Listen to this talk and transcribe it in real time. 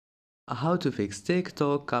How to fix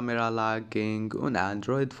TikTok camera lagging on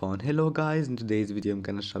Android phone. Hello guys, in today's video I'm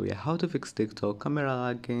gonna show you how to fix TikTok camera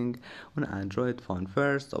lagging on Android phone.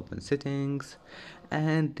 First, open settings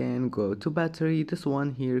and then go to battery, this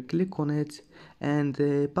one here, click on it, and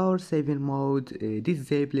the power saving mode,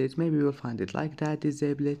 disable it. Maybe you'll find it like that,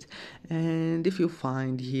 disable it. And if you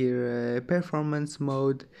find here performance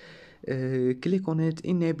mode, click on it,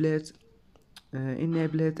 enable it,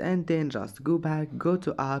 and then just go back, go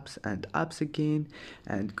to apps and apps again,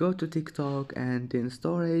 and go to TikTok, and then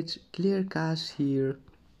storage, clear cache here,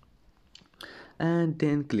 and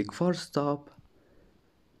then click for stop.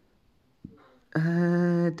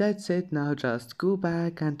 That's it. Now just go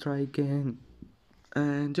back and try again,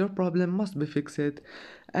 and your problem must be fixed.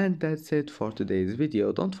 And that's it for today's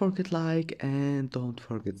video. Don't forget like and don't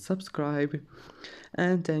forget subscribe,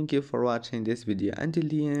 and thank you for watching this video until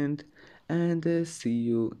the end, and see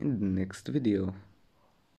you in the next video.